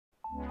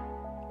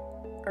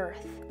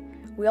Earth.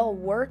 We all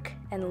work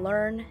and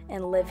learn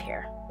and live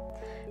here.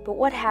 But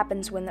what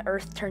happens when the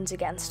Earth turns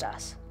against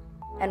us?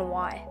 And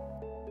why?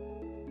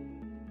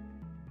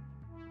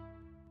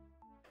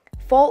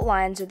 Fault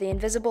lines are the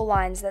invisible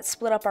lines that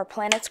split up our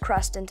planet's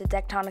crust into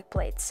tectonic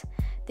plates.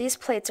 These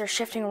plates are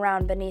shifting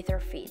around beneath our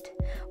feet.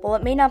 While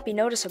it may not be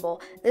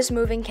noticeable, this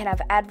moving can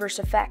have adverse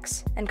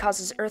effects and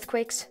causes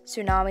earthquakes,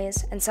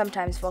 tsunamis, and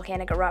sometimes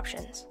volcanic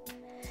eruptions.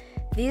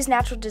 These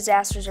natural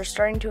disasters are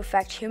starting to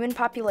affect human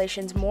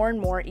populations more and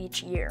more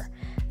each year.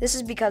 This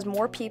is because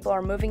more people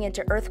are moving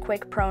into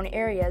earthquake-prone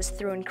areas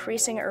through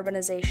increasing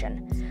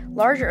urbanization.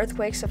 Large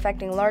earthquakes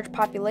affecting large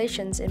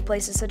populations in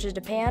places such as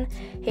Japan,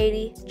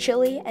 Haiti,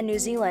 Chile, and New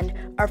Zealand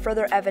are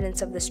further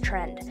evidence of this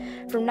trend.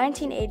 From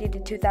 1980 to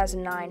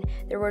 2009,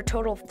 there were a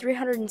total of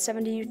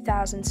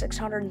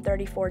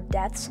 372,634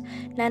 deaths,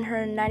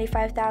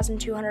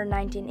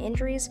 995,219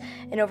 injuries,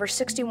 and over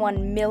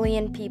 61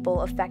 million people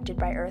affected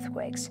by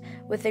earthquakes,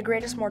 with the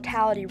greatest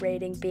mortality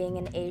rating being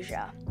in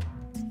Asia.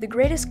 The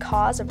greatest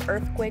cause of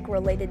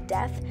earthquake-related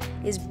death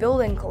is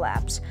building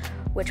collapse,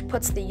 which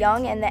puts the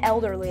young and the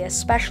elderly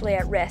especially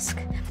at risk,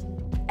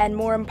 and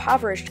more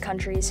impoverished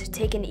countries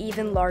take an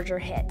even larger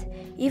hit.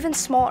 Even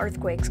small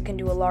earthquakes can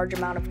do a large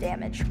amount of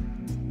damage.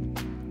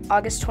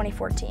 August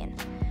 2014.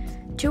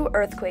 2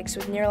 earthquakes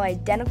with nearly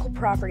identical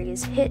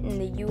properties hit in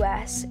the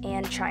US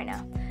and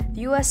China.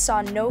 The US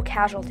saw no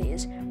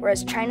casualties,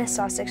 whereas China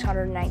saw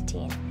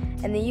 619.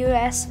 In the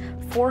US,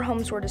 4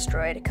 homes were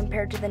destroyed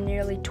compared to the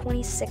nearly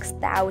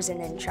 26,000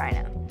 in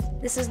China.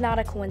 This is not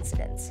a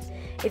coincidence.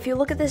 If you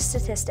look at the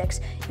statistics,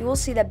 you will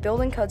see that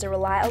building codes are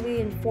reliably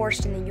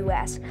enforced in the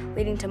US,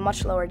 leading to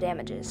much lower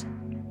damages.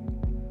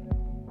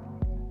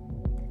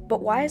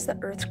 But why is the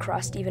Earth's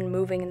crust even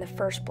moving in the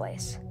first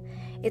place?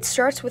 It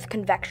starts with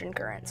convection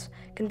currents.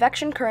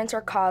 Convection currents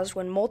are caused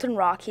when molten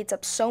rock heats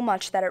up so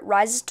much that it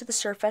rises to the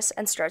surface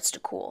and starts to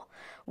cool.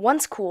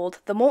 Once cooled,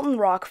 the molten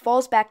rock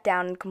falls back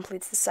down and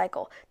completes the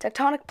cycle.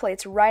 Tectonic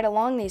plates ride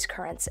along these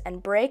currents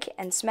and break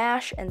and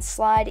smash and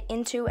slide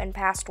into and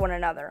past one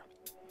another.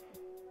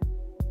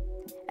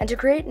 And to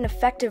create an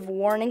effective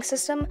warning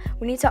system,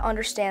 we need to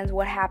understand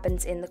what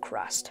happens in the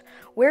crust.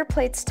 Where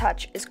plates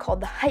touch is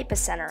called the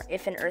hypocenter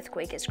if an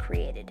earthquake is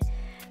created.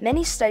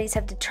 Many studies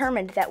have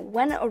determined that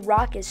when a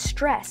rock is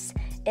stressed,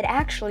 it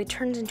actually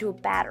turns into a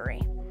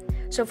battery.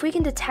 So if we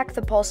can detect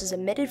the pulses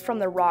emitted from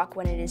the rock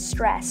when it is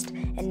stressed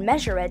and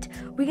measure it,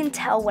 we can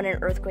tell when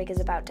an earthquake is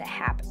about to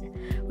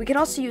happen. We can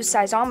also use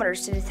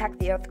seismometers to detect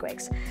the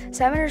earthquakes.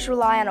 Seismometers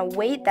rely on a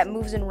weight that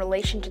moves in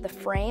relation to the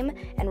frame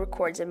and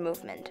records a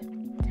movement.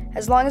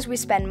 As long as we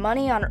spend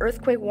money on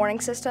earthquake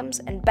warning systems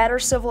and better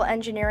civil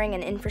engineering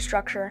and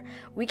infrastructure,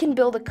 we can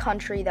build a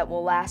country that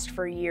will last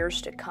for years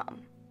to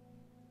come.